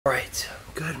Alright,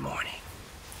 good morning.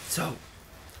 So,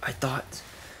 I thought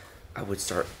I would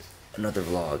start another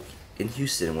vlog in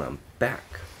Houston when I'm back,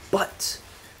 but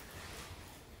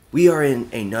we are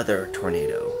in another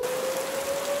tornado.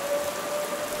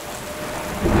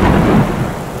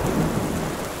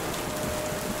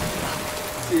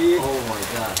 Oh my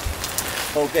god.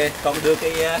 Ok, con đưa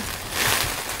cái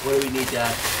what do we need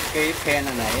cái pan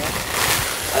ở này á.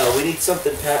 We need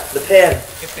something, the pan.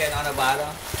 Cái pan on the bottom.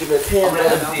 Give me a pan, let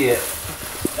man. them see it.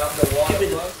 Dump the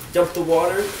water. Dump the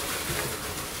water.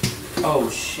 Oh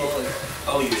shit.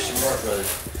 Oh, you're smart, brother.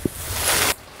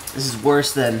 This is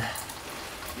worse than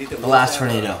the last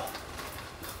tornado.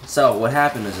 So what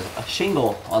happened is a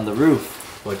shingle on the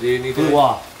roof What do you need blew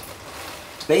off.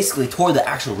 Basically tore the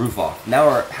actual roof off. Now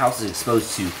our house is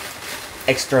exposed to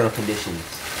external conditions.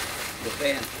 The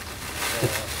fan. The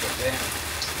fan.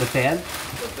 The fan?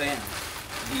 The fan.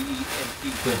 V-E-N-T.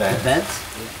 The vent?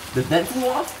 Yeah. The vent flew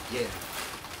off? Yeah.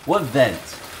 What vent?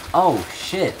 Oh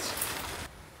shit.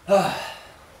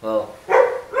 Well,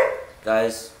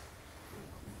 guys,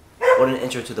 what an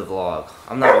intro to the vlog.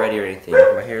 I'm not ready or anything.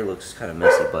 My hair looks kind of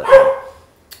messy, but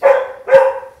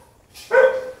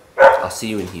I'll see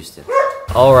you in Houston.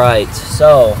 Alright,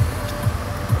 so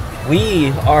we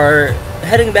are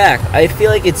heading back. I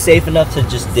feel like it's safe enough to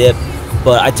just dip,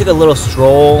 but I took a little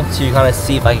stroll to kind of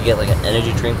see if I could get like an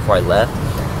energy drink before I left.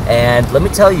 And let me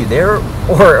tell you, there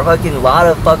were fucking a lot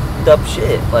of fucked up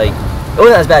shit. Like, it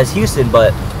wasn't as bad as Houston,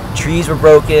 but trees were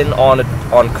broken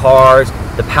on cars.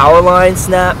 The power line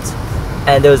snapped,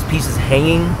 and there was pieces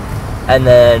hanging, and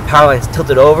then power lines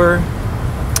tilted over.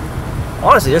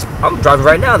 Honestly, I'm driving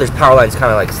right now. There's power lines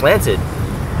kind of like slanted,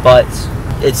 but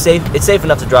it's safe. It's safe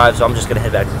enough to drive, so I'm just gonna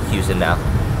head back to Houston now.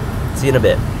 See you in a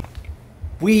bit.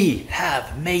 We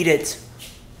have made it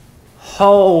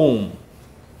home.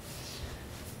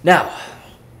 Now,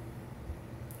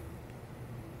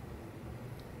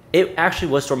 it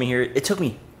actually was storming here. It took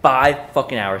me 5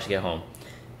 fucking hours to get home,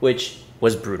 which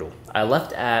was brutal. I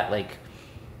left at like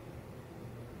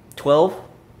 12.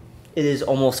 It is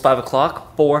almost 5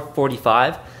 o'clock,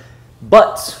 4:45.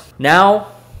 But now,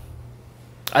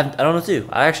 I don't know what to do.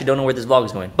 I actually don't know where this vlog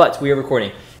is going, but we are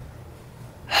recording.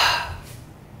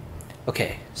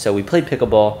 Okay, so we played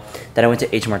pickleball. Then I went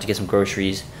to H Mart to get some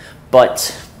groceries,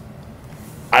 but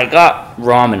I got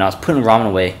ramen. I was putting ramen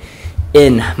away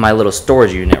in my little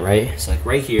storage unit, right? It's like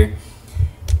right here.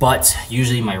 But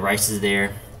usually my rice is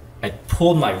there. I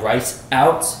pulled my rice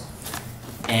out,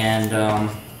 and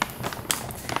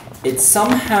it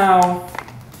somehow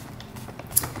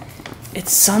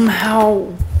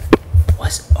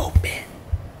was open.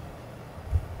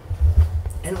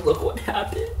 And look what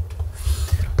happened.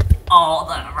 All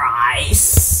the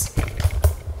rice.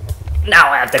 Now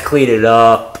I have to clean it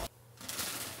up.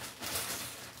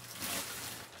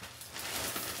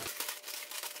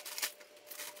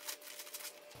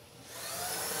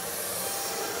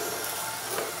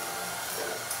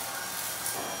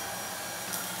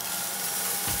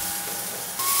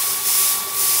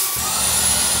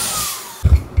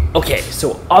 Okay,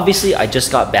 so obviously I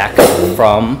just got back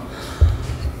from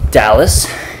Dallas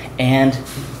and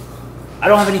I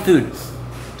don't have any food.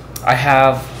 I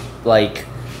have like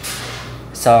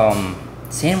some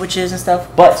sandwiches and stuff,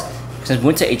 but since we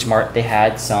went to H Mart, they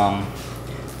had some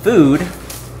food,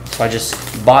 so I just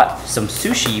bought some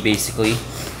sushi basically,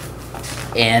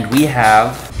 and we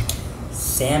have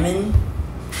salmon,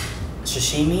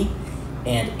 sashimi,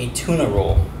 and a tuna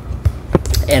roll.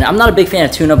 And I'm not a big fan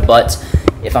of tuna, but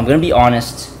if I'm gonna be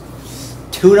honest,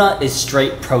 tuna is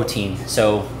straight protein,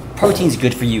 so protein's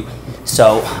good for you.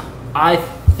 So I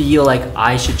feel like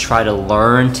I should try to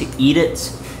learn to eat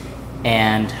it,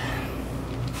 and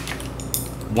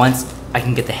once I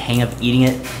can get the hang of eating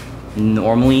it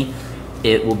normally,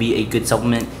 it will be a good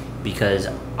supplement, because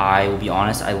I will be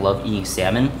honest, I love eating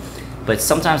salmon, but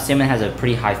sometimes salmon has a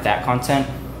pretty high fat content,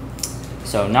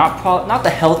 so not the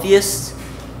healthiest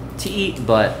to eat,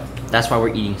 but that's why we're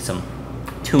eating some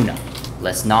tuna.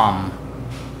 Let's nom.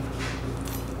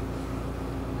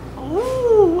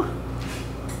 Ooh.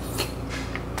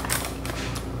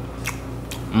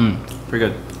 Pretty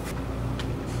good.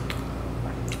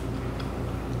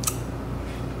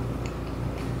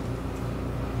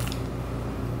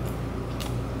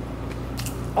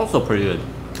 Also pretty good.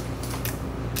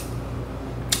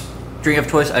 Drink of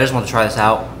choice, I just want to try this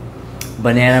out.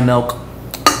 Banana milk,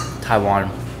 Taiwan.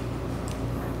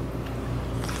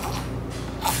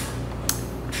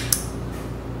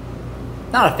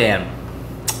 Not a fan.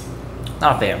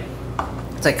 Not a fan.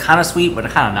 It's like kind of sweet, but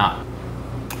kind of not.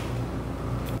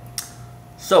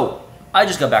 So, I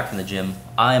just got back from the gym.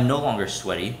 I am no longer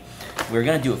sweaty. we're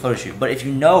gonna do a photo shoot. But if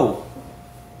you've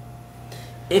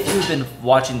been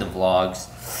watching the vlogs,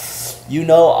 you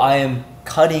know I am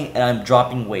cutting and I'm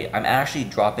dropping weight. I'm actually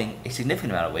dropping a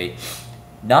significant amount of weight.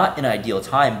 Not an ideal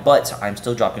time, but I'm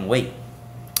still dropping weight.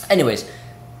 Anyways,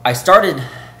 I started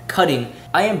cutting.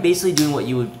 I am basically doing what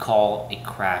you would call a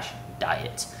crash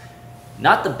diet.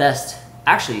 Not the best,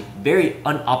 actually very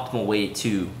unoptimal way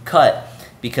to cut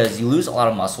because you lose a lot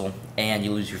of muscle and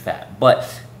you lose your fat. But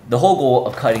the whole goal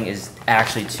of cutting is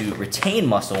actually to retain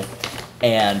muscle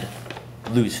and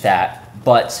lose fat.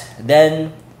 But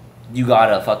then you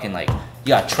gotta fucking you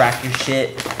gotta track your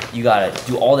shit. You gotta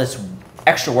do all this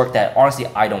extra work that honestly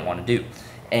I don't want to do.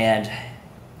 And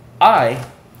I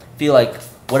feel like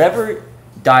whatever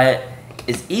diet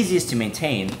is easiest to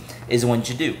maintain is the one you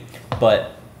should do.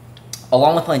 But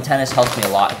along with playing tennis helps me a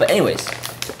lot. But anyways,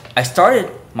 I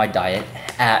started my diet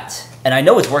and I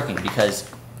know it's working because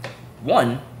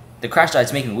one, the crash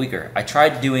diet's making me weaker. I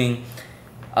tried doing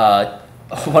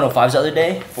 105s the other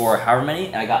day for however many,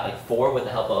 and I got like 4 with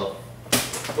the help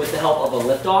of a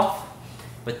lift off.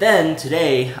 But then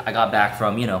today I got back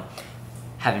from, you know,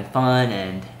 having fun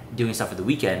and doing stuff for the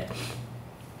weekend,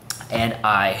 and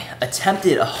I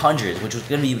attempted 100, which was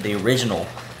gonna be the original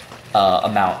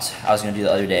amount I was gonna do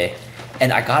the other day,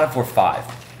 and I got it for 5,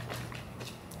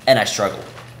 and I struggled.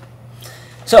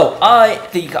 So I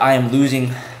think I am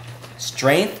losing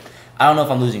strength. I don't know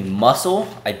if I'm losing muscle.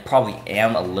 I probably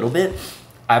am a little bit.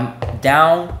 I'm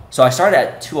down. So I started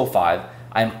at 205.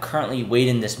 I'm currently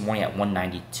weighing this morning at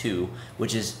 192,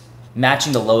 which is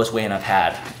matching the lowest weigh-in I've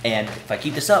had. And if I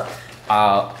keep this up,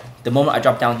 the moment I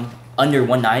drop down under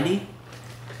 190,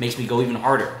 makes me go even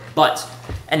harder. But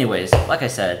anyways, like I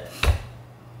said,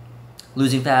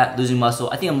 losing fat, losing muscle.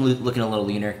 I think I'm looking a little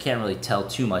leaner. Can't really tell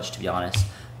too much, to be honest.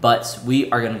 But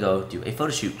we are gonna go do a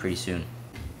photo shoot pretty soon.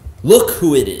 Look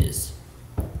who it is.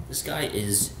 This guy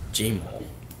is J-Mo.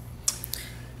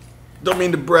 Don't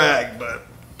mean to brag, but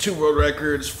 2 world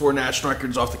records, 4 national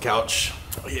records off the couch.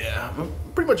 Yeah, I'm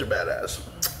pretty much a badass.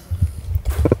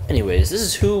 Anyways, this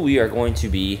is who we are going to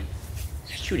be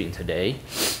shooting today.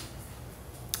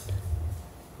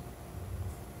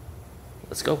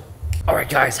 Let's go. All right,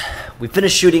 guys, we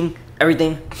finished shooting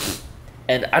everything,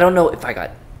 and I don't know if I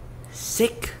got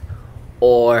sick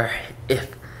or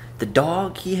if the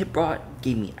dog he had brought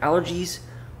gave me allergies,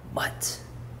 but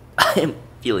I am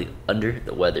feeling under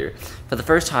the weather for the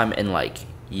first time in like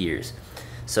years.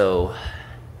 So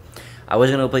I was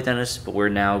gonna go play tennis, but we're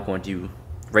now going to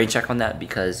rain check on that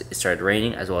because it started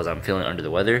raining, as well as I'm feeling under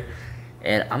the weather,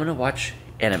 and I'm gonna watch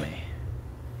anime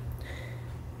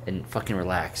and fucking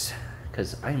relax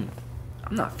because I'm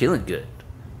not feeling good.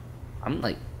 I'm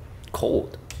like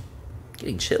cold,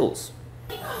 getting chills.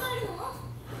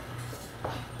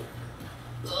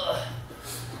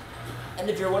 And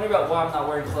if you're wondering about why I'm not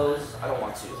wearing clothes, I don't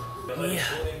want to. Yeah.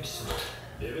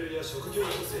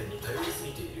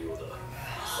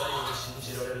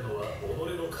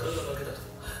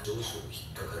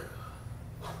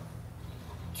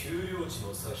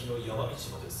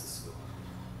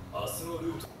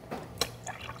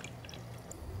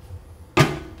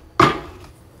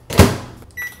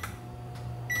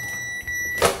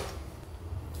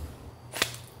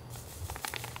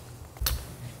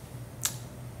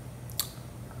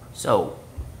 So,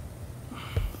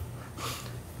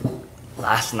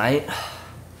 last night,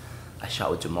 I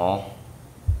shot with Jamal.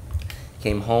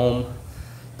 Came home,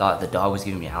 thought the dog was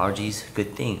giving me allergies.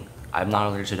 Good thing, I'm not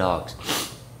allergic to dogs.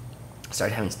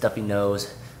 Started having stuffy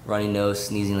nose, runny nose,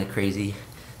 sneezing like crazy.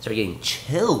 Started getting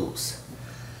chills.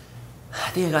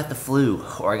 I think I got the flu,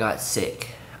 or I got sick.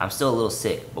 I'm still a little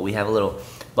sick, but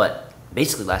but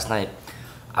basically last night,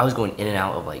 I was going in and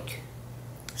out of like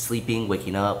sleeping,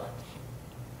 waking up,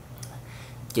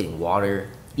 getting water,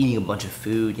 eating a bunch of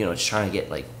food, you know, just trying to get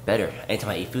like better.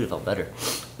 Anytime I ate food, it felt better.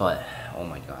 But oh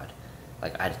my god,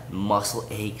 like I had muscle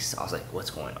aches. I was like, what's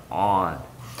going on?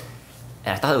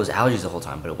 And I thought it was allergies the whole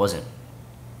time, but it wasn't,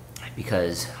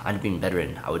 because I'd been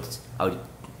bedridden. I would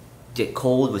get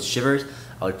cold with shivers.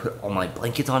 I would put all my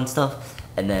blankets on and stuff,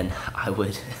 and then I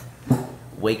would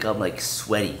wake up like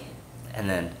sweaty, and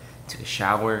then took a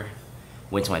shower,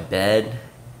 went to my bed,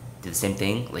 did the same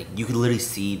thing. Like you could literally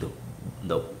see the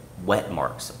wet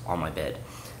marks on my bed,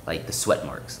 like the sweat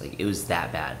marks. Like it was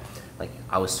that bad. Like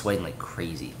I was sweating like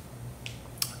crazy.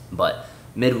 But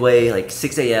midway, like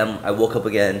 6 a.m., I woke up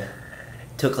again,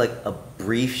 took like a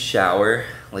brief shower,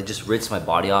 like just rinsed my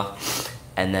body off,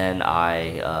 and then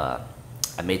I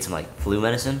made some like flu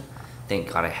medicine.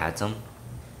 Thank God I had some,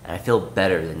 and I feel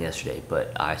better than yesterday,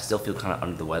 but I still feel kind of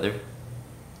under the weather.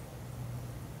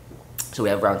 So we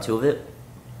have round 2 of it.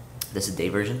 This is day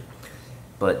version.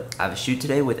 But I have a shoot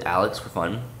today with Alex for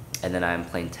fun, and then I'm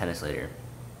playing tennis later.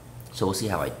 So we'll see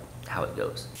how it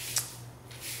goes.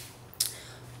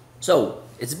 So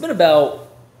it's been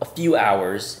about a few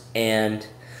hours, and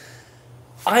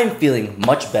I'm feeling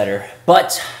much better,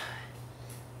 but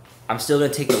I'm still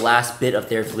gonna take the last bit of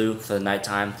Theraflu for the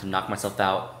nighttime to knock myself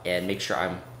out and make sure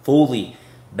I'm fully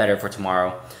better for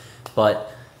tomorrow.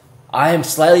 But I am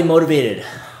slightly motivated.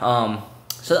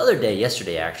 So the other day,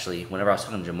 yesterday actually, whenever I was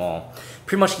talking to Jamal,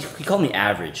 pretty much he called me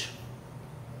average.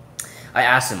 I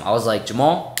asked him, I was like,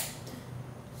 Jamal,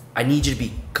 I need you to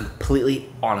be completely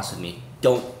honest with me.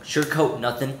 Don't sugarcoat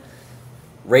nothing.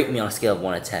 Rate me on a scale of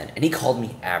 1 to 10. And he called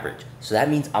me average. So that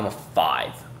means I'm a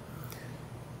 5.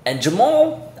 And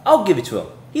Jamal, I'll give it to him.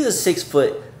 He's a 6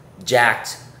 foot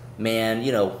jacked man,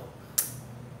 you know,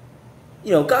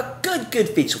 got good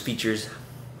facial features.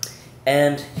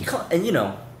 And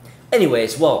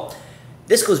anyways, well,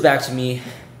 this goes back to me.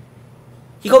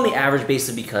 He called me average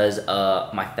basically because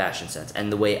my fashion sense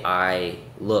and the way I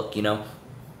look, you know.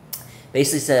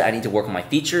 Basically said I need to work on my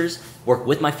features, work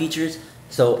with my features.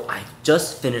 So I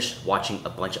just finished watching a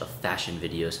bunch of fashion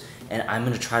videos, and I'm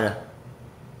gonna try to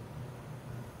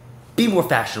be more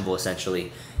fashionable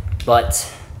essentially. But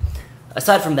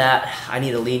aside from that, I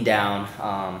need to lean down.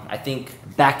 I think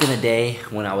back in the day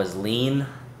when I was lean,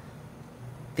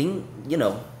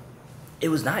 it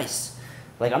was nice.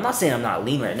 Like, I'm not saying I'm not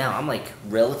lean right now. I'm like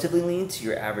relatively lean to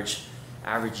your average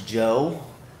Joe,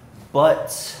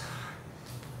 but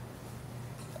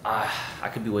I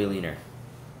could be way leaner.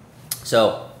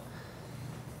 So,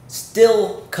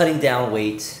 still cutting down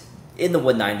weight in the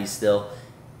 190s still,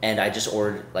 and I just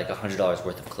ordered like $100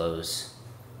 worth of clothes,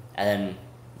 and then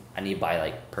I need to buy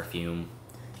like perfume,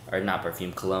 or not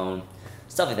perfume, cologne,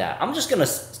 stuff like that. I'm just gonna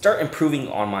start improving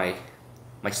on my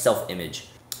self-image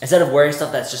instead of wearing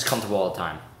stuff that's just comfortable all the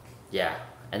time. Yeah,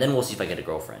 and then we'll see if I get a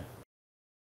girlfriend.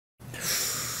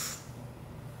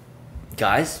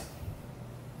 Guys,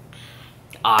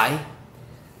 I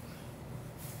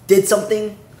did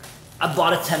something. I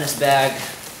bought a tennis bag.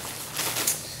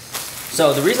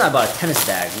 So the reason I bought a tennis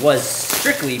bag was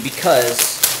strictly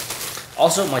because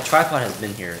also my tripod has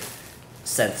been here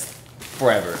since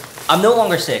forever. I'm no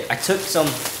longer sick. I took some,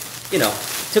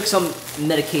 took some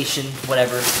medication,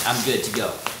 whatever. I'm good to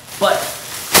go. But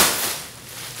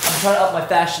I'm trying to up my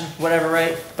fashion, whatever,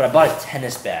 right? But I bought a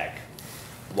tennis bag.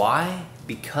 Why?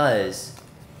 Because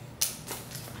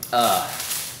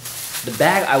the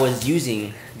bag I was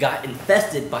using got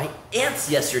infested by ants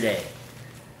yesterday.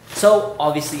 So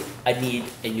obviously I need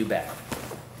a new bag.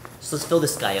 So let's fill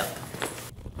this guy up.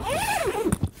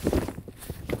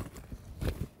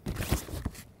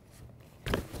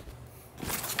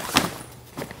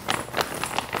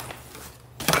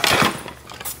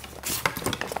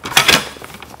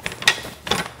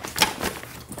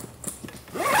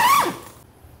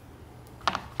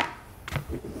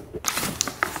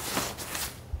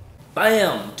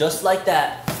 Bam! Just like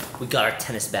that, we got our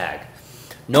tennis bag.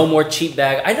 No more cheap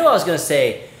bag. I know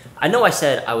I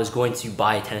said I was going to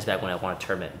buy a tennis bag when I won a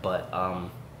tournament, but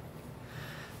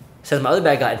since my other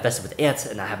bag got infested with ants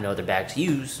and I have no other bag to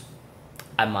use,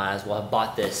 I might as well have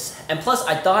bought this. And plus,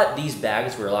 I thought these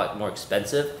bags were a lot more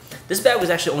expensive. This bag was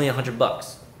actually only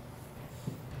 $100.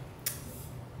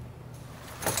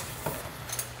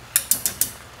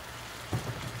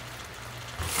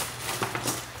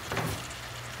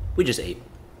 We just ate.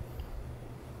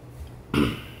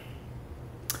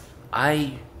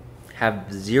 I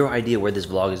have zero idea where this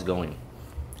vlog is going.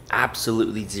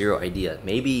 Absolutely zero idea.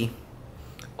 Maybe,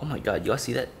 oh my god, you all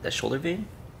see that shoulder vein?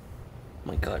 Oh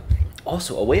my god.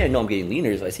 Also, a way I know I'm getting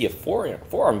leaner is I see a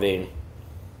forearm vein.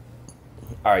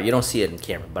 Alright, you don't see it in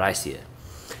camera, but I see it.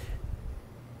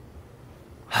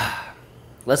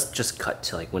 Let's just cut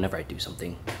to like whenever I do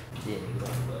something. Yeah,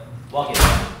 walk in.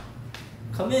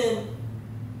 Come in.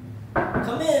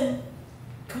 Come in.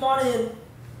 Come on in.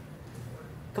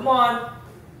 Come on.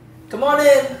 Come on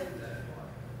in.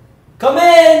 Come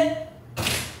in.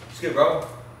 It's good, bro.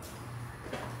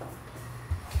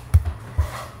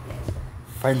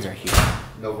 Friends are here.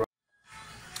 No, bro.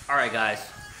 Alright, guys.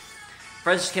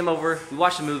 Friends just came over. We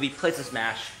watched a movie, played some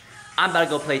Smash. I'm about to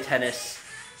go play tennis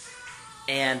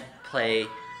and play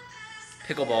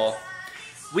pickleball.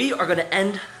 We are going to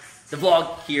end the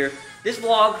vlog here. This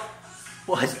vlog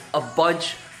was a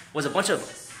bunch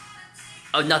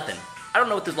of nothing. I don't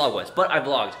know what this vlog was, but I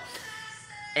vlogged.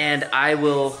 And I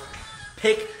will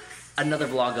pick another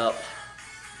vlog up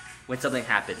when something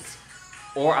happens.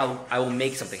 Or I will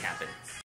make something happen.